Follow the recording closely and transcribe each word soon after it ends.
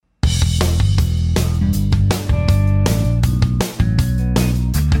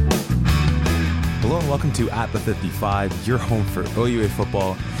Welcome to At the 55, your home for OUA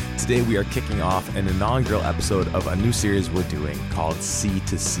football. Today we are kicking off an inaugural episode of a new series we're doing called C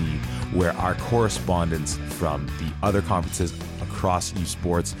to C, where our correspondents from the other conferences across U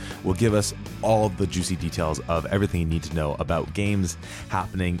Sports will give us all the juicy details of everything you need to know about games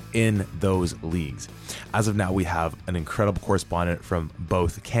happening in those leagues. As of now, we have an incredible correspondent from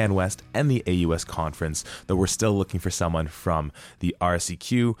both CanWest and the AUS Conference, though we're still looking for someone from the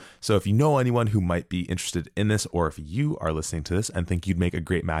RCQ. So if you know anyone who might be interested in this, or if you are listening to this and think you'd make a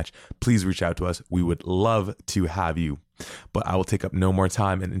great match, please reach out to us. We would love to have you. But I will take up no more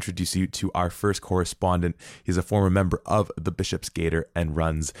time and introduce you to our first correspondent. He's a former member of the Bishop's Gator and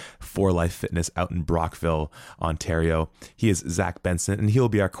runs For Life Fitness out in Brockville, Ontario. He is Zach Benson, and he'll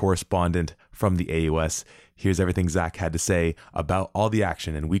be our correspondent from the AUS. Here's everything Zach had to say about all the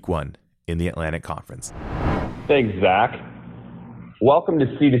action in Week 1 in the Atlantic Conference. Thanks, Zach. Welcome to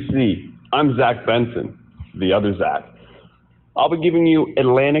C2C. I'm Zach Benson, the other Zach. I'll be giving you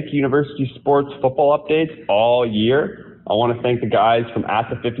Atlantic University sports football updates all year. I want to thank the guys from At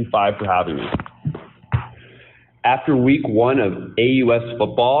the 55 for having me. After Week 1 of AUS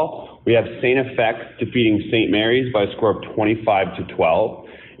football, we have St. FX defeating St. Mary's by a score of 25-12,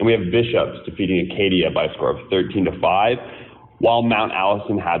 and we have Bishops defeating Acadia by a score of 13-5, while Mount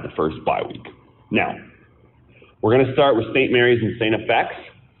Allison had the first bye week. Now, we're going to start with St. Mary's and St. FX.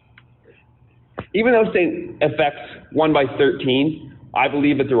 Even though St. FX won by 13, I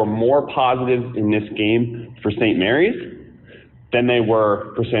believe that there were more positives in this game for St. Mary's than they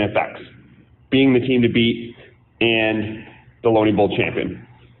were for St. FX, being the team to beat and the Loney Bowl champion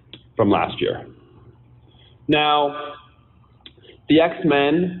from last year. Now, the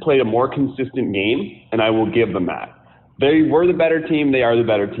X-Men played a more consistent game, and I will give them that. They were the better team. They are the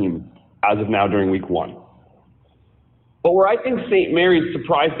better team as of now during Week 1. But where I think St. Mary's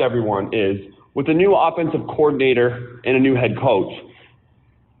surprised everyone is with a new offensive coordinator and a new head coach,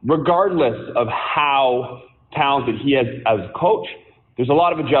 regardless of how talented he is as a coach, there's a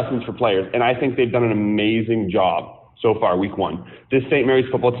lot of adjustments for players, and I think they've done an amazing job so far, Week 1. This St. Mary's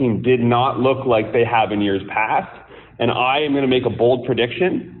football team did not look like they have in years past, and I am going to make a bold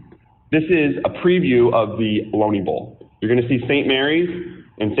prediction. This is a preview of the Loney Bowl. You're going to see St. Mary's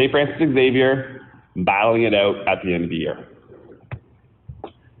and St. Francis Xavier battling it out at the end of the year.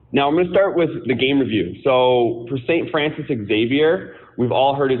 Now, I'm going to start with the game review. So for St. Francis Xavier, we've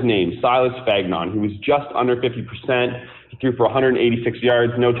all heard his name, Silas Fagnon. He was just under 50%. He threw for 186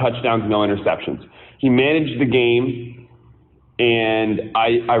 yards, no touchdowns, no interceptions. He managed the game, and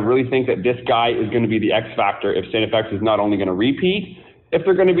I really think that this guy is going to be the X factor if St. FX is not only going to repeat, if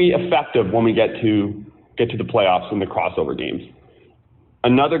they're going to be effective when we get to the playoffs and the crossover games.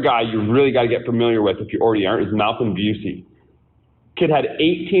 Another guy you really got to get familiar with, if you already aren't, is Malcolm Busey. Kid had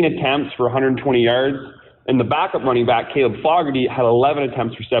 18 attempts for 120 yards, and the backup running back, Caleb Fogarty, had 11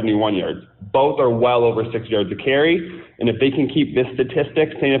 attempts for 71 yards. Both are well over 6 yards a carry, and if they can keep this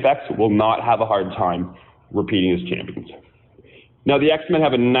statistic, St. FX will not have a hard time repeating as champions. Now, the X-Men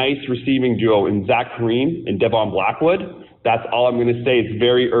have a nice receiving duo in Zach Kareem and Devon Blackwood. That's all I'm going to say. It's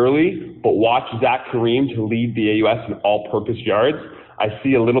very early, but watch Zach Kareem to lead the AUS in all-purpose yards. I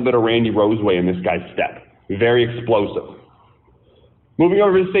see a little bit of Randy Roseway in this guy's step. Very explosive. Moving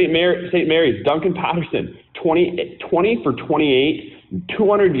over to St. Mary's, Duncan Patterson, 20 for 28,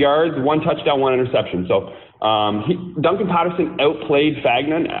 200 yards, 1 touchdown, 1 interception. So Duncan Patterson outplayed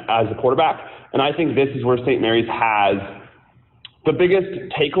Fagnon as a quarterback, and I think this is where St. Mary's has the biggest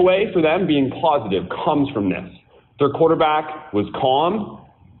takeaway for them being positive comes from this. Their quarterback was calm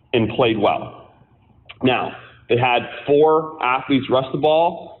and played well. Now, they had 4 athletes rush the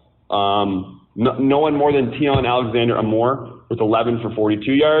ball. No one more than Tion Alexander Amore with 11 for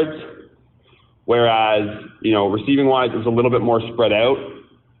 42 yards. Whereas, receiving-wise, it was a little bit more spread out.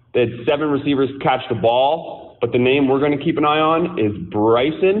 They had 7 receivers catch the ball, but the name we're going to keep an eye on is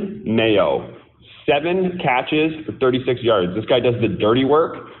Bryson Mayo. 7 catches for 36 yards. This guy does the dirty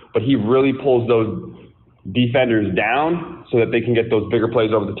work, but he really pulls those defenders down so that they can get those bigger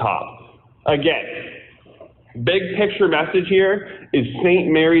plays over the top. Again, big picture message here is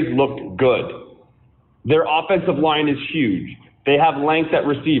St. Mary's looked good. Their offensive line is huge. They have length at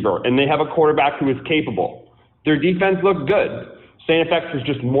receiver, and they have a quarterback who is capable. Their defense looked good. St. FX was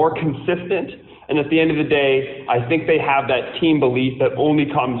just more consistent, and at the end of the day, I think they have that team belief that only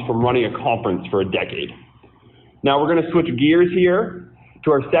comes from running a conference for a decade. Now we're going to switch gears here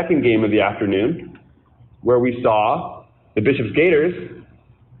to our second game of the afternoon, where we saw the Bishop's Gators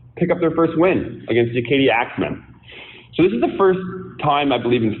pick up their first win against the Acadia Axemen. So this is the first time, I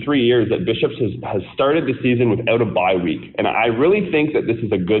believe, in 3 years that Bishops has started the season without a bye week. And I really think that this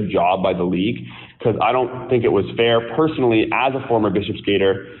is a good job by the league, because I don't think it was fair, personally, as a former Bishops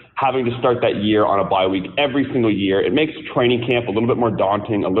Gator, having to start that year on a bye week every single year. It makes training camp a little bit more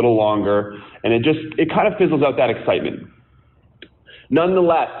daunting, a little longer, and it kind of fizzles out that excitement.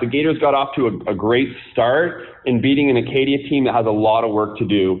 Nonetheless, the Gators got off to a great start in beating an Acadia team that has a lot of work to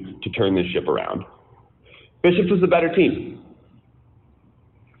do to turn this ship around. Bishops was the better team.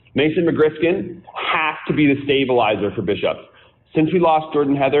 Mason McGriskin has to be the stabilizer for Bishops. Since we lost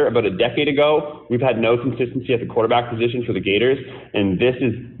Jordan Heather about a decade ago, we've had no consistency at the quarterback position for the Gators, and this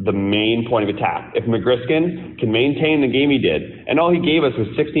is the main point of attack. If McGriskin can maintain the game he did, and all he gave us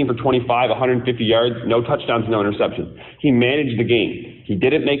was 16 for 25, 150 yards, no touchdowns, no interceptions. He managed the game. He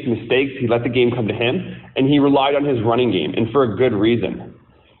didn't make mistakes. He let the game come to him, and he relied on his running game, and for a good reason.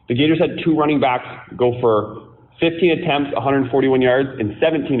 The Gators had 2 running backs go for 15 attempts, 141 yards, and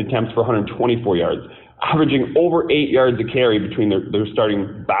 17 attempts for 124 yards, averaging over 8 yards a carry between their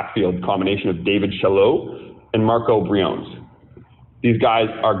starting backfield combination of David Chalot and Marco Briones. These guys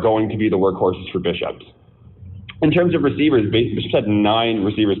are going to be the workhorses for Bishops. In terms of receivers, Bishops had 9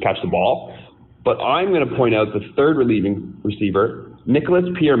 receivers catch the ball, but I'm going to point out the third relieving receiver, Nicholas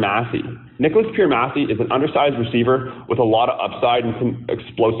Pierre-Massey. Nicholas Pierre-Massey is an undersized receiver with a lot of upside and some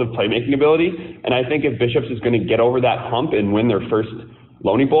explosive playmaking ability, and I think if Bishops is going to get over that hump and win their first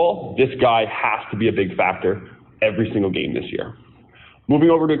Loney Bowl, this guy has to be a big factor every single game this year.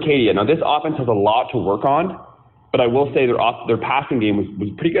 Moving over to Acadia. Now, this offense has a lot to work on, but I will say their passing game was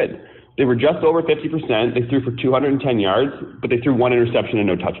pretty good. They were just over 50%. They threw for 210 yards, but they threw 1 interception and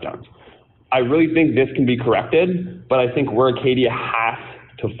no touchdowns. I really think this can be corrected, but I think where Acadia has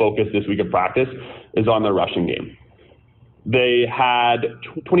to focus this week of practice is on their rushing game. They had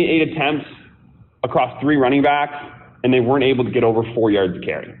 28 attempts across 3 running backs, and they weren't able to get over 4 yards a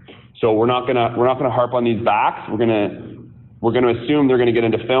carry. So we're not gonna harp on these backs. We're gonna assume they're gonna get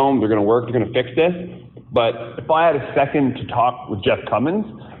into film. They're gonna work. They're gonna fix this. But if I had a second to talk with Jeff Cummins,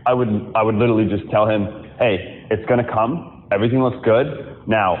 I would literally just tell him, hey, it's gonna come. Everything looks good.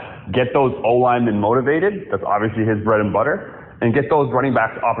 Now get those O linemen motivated. That's obviously his bread and butter, and get those running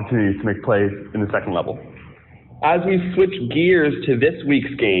backs opportunities to make plays in the second level. As we switch gears to this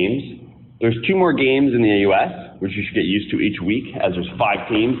week's games, there's 2 more games in the AUS, which you should get used to each week, as there's 5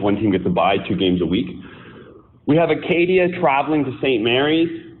 teams. 1 team gets a bye, 2 games a week. We have Acadia traveling to St. Mary's.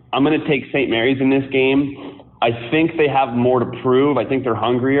 I'm going to take St. Mary's in this game. I think they have more to prove. I think they're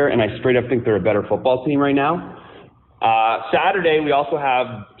hungrier, and I straight up think they're a better football team right now. Saturday, we also have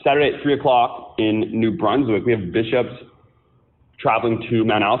Saturday at 3 o'clock in New Brunswick. We have Bishops traveling to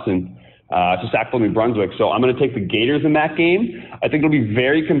Mount Allison, to Sackville, New Brunswick. So I'm going to take the Gators in that game. I think it'll be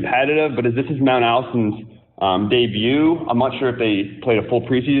very competitive, but as this is Mount Allison's debut, I'm not sure if they played a full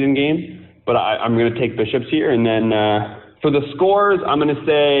preseason game, but I'm going to take Bishops here. And then for the scores, I'm going to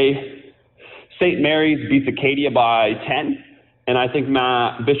say St. Mary's beats Acadia by 10, and I think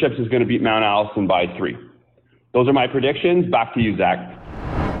Bishops is going to beat Mount Allison by 3. Those are my predictions. Back to you, Zach.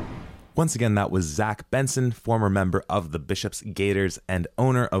 Once again, that was Zach Benson, former member of the Bishops Gators and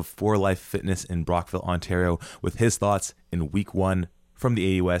owner of 4 Life Fitness in Brockville, Ontario, with his thoughts in week 1 from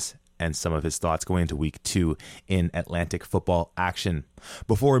the AUS and some of his thoughts going into week 2 in Atlantic football action.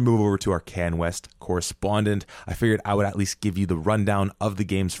 Before we move over to our Can West correspondent, I figured I would at least give you the rundown of the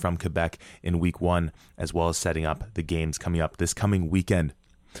games from Quebec in week 1, as well as setting up the games coming up this coming weekend.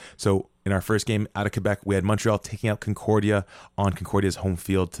 So in our first game out of Quebec, we had Montreal taking out Concordia on Concordia's home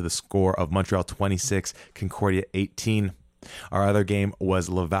field to the score of Montreal 26, Concordia 18. Our other game was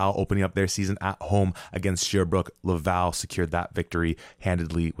Laval opening up their season at home against Sherbrooke. Laval secured that victory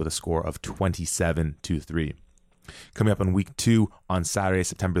handedly with a score of 27-3. Coming up on week 2 on Saturday,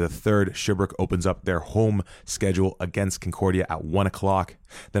 September the 3rd, Sherbrooke opens up their home schedule against Concordia at 1 o'clock.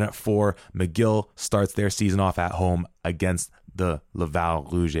 Then at 4, McGill starts their season off at home against the Laval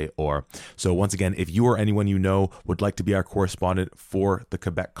Rouge Or. So once again, if you or anyone you know would like to be our correspondent for the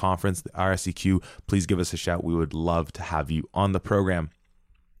Quebec Conference, the RSEQ, please give us a shout. We would love to have you on the program.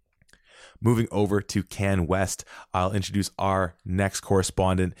 Moving over to Can West, I'll introduce our next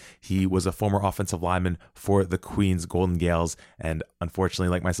correspondent. He was a former offensive lineman for the Queens Golden Gales, and unfortunately,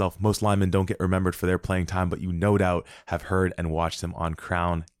 like myself, most linemen don't get remembered for their playing time, but you no doubt have heard and watched him on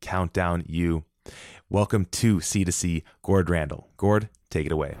Crown Countdown U. Welcome to C2C, Gord Randall. Gord, take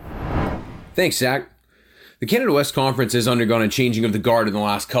it away. Thanks, Zach. The Canada West Conference has undergone a changing of the guard in the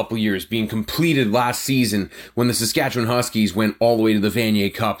last couple years, being completed last season when the Saskatchewan Huskies went all the way to the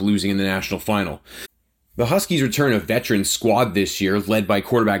Vanier Cup, losing in the national final. The Huskies return a veteran squad this year, led by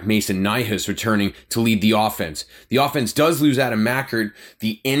quarterback Mason Nyhus returning to lead the offense. The offense does lose Adam Mackert,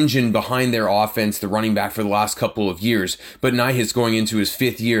 the engine behind their offense, the running back for the last couple of years, but Nyhus, going into his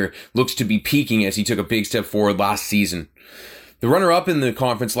 5th year, looks to be peaking as he took a big step forward last season. The runner-up in the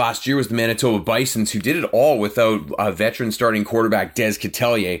conference last year was the Manitoba Bisons, who did it all without a veteran starting quarterback Des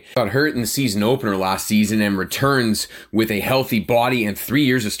Ketelier. Got hurt in the season opener last season and returns with a healthy body and 3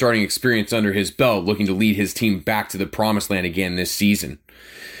 years of starting experience under his belt, looking to lead his team back to the promised land again this season.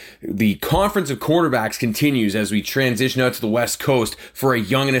 The conference of quarterbacks continues as we transition out to the West Coast for a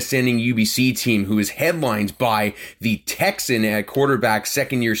young and ascending UBC team who is headlined by the Texan at quarterback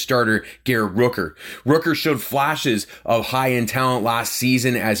second-year starter Garrett Rooker. Rooker showed flashes of high-end talent last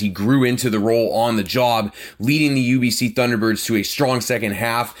season as he grew into the role on the job, leading the UBC Thunderbirds to a strong second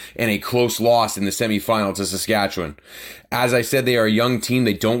half and a close loss in the semifinal to Saskatchewan. As I said, they are a young team.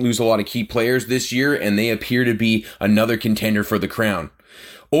 They don't lose a lot of key players this year, and they appear to be another contender for the crown.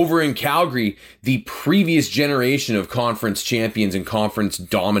 Over in Calgary, the previous generation of conference champions and conference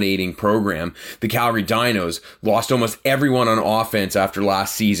dominating program, the Calgary Dinos, lost almost everyone on offense after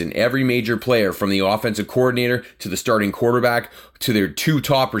last season. Every major player, from the offensive coordinator to the starting quarterback to their 2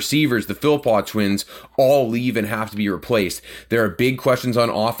 top receivers, the Philpott twins, all leave and have to be replaced. There are big questions on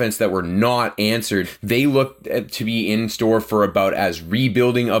offense that were not answered. They look to be in store for about as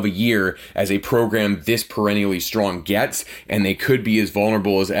rebuilding of a year as a program this perennially strong gets, and they could be as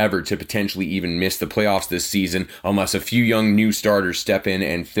vulnerable as ever to potentially even miss the playoffs this season unless a few young new starters step in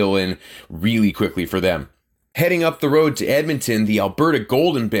and fill in really quickly for them. Heading up the road to Edmonton, the Alberta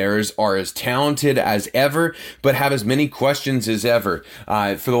Golden Bears are as talented as ever, but have as many questions as ever.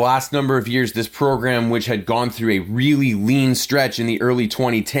 For the last number of years, this program, which had gone through a really lean stretch in the early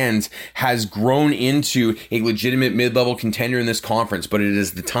 2010s, has grown into a legitimate mid-level contender in this conference, but it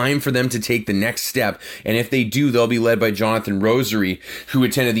is the time for them to take the next step, and if they do, they'll be led by Jonathan Rosary, who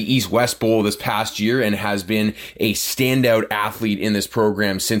attended the East-West Bowl this past year and has been a standout athlete in this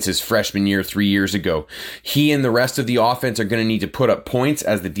program since his freshman year 3 years ago. He and the rest of the offense are going to need to put up points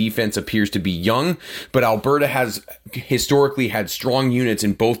as the defense appears to be young, but Alberta has historically had strong units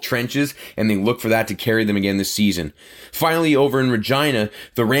in both trenches, and they look for that to carry them again this season. Finally, over in Regina,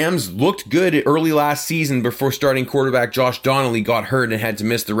 the Rams looked good early last season before starting quarterback Josh Donnelly got hurt and had to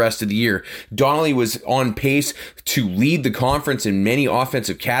miss the rest of the year. Donnelly was on pace to lead the conference in many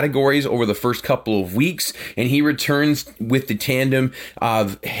offensive categories over the first couple of weeks, and he returns with the tandem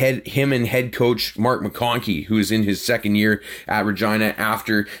of him and head coach Mark McConkey, who is in his second year at Regina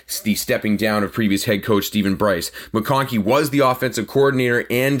after the stepping down of previous head coach Stephen Bryce. McConkey was the offensive coordinator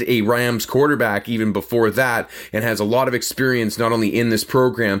and a Rams quarterback even before that, and has a lot of experience not only in this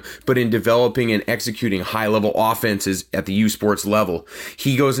program, but in developing and executing high-level offenses at the U Sports level.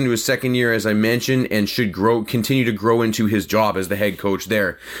 He goes into his second year, as I mentioned, and should continue to grow into his job as the head coach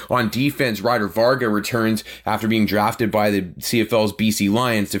there. On defense, Ryder Varga returns after being drafted by the CFL's BC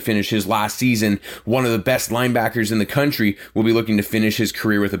Lions to finish his last season. One of the best linebackers in the country will be looking to finish his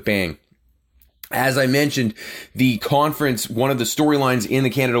career with a bang. As I mentioned, the conference, one of the storylines in the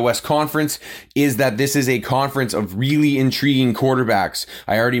Canada West Conference is that this is a conference of really intriguing quarterbacks.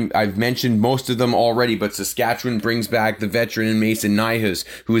 I've mentioned most of them already, but Saskatchewan brings back the veteran in Mason Nyhus,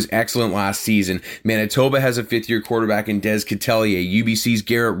 who was excellent last season. Manitoba has a 5th-year quarterback in Des Ketelier. UBC's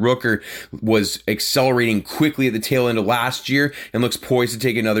Garrett Rooker was accelerating quickly at the tail end of last year and looks poised to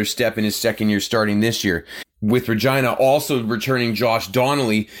take another step in his second year starting this year. With Regina also returning Josh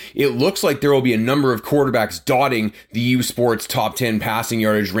Donnelly, it looks like there will be a number of quarterbacks dotting the U Sports top 10 passing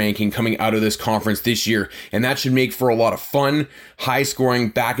yardage ranking coming out of this conference this year, and that should make for a lot of fun, high-scoring,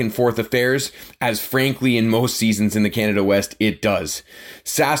 back-and-forth affairs, as frankly in most seasons in the Canada West it does.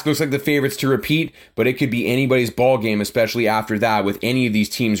 Sask looks like the favorites to repeat, but it could be anybody's ball game, especially after that, with any of these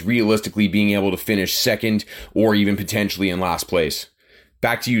teams realistically being able to finish second or even potentially in last place.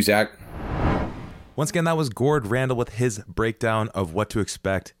 Back to you, Zach. Once again, that was Gord Randall with his breakdown of what to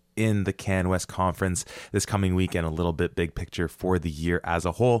expect in the Can West Conference this coming week and a little bit big picture for the year as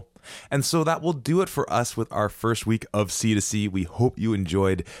a whole. And so that will do it for us with our first week of C2C. We hope you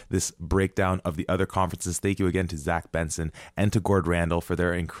enjoyed this breakdown of the other conferences. Thank you again to Zach Benson and to Gord Randall for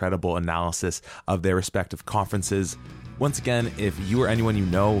their incredible analysis of their respective conferences. Once again, if you or anyone you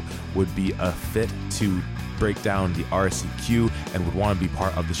know would be a fit to break down the RSCQ and would want to be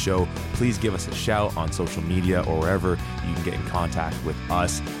part of the show, please give us a shout on social media or wherever you can get in contact with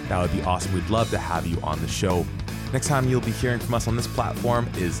us. That would be awesome. We'd love to have you on the show. Next time you'll be hearing from us on this platform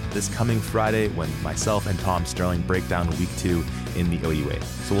is this coming Friday, when myself and Tom Sterling break down week 2 in the OUA.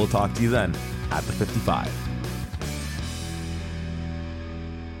 So we'll talk to you then at the 55.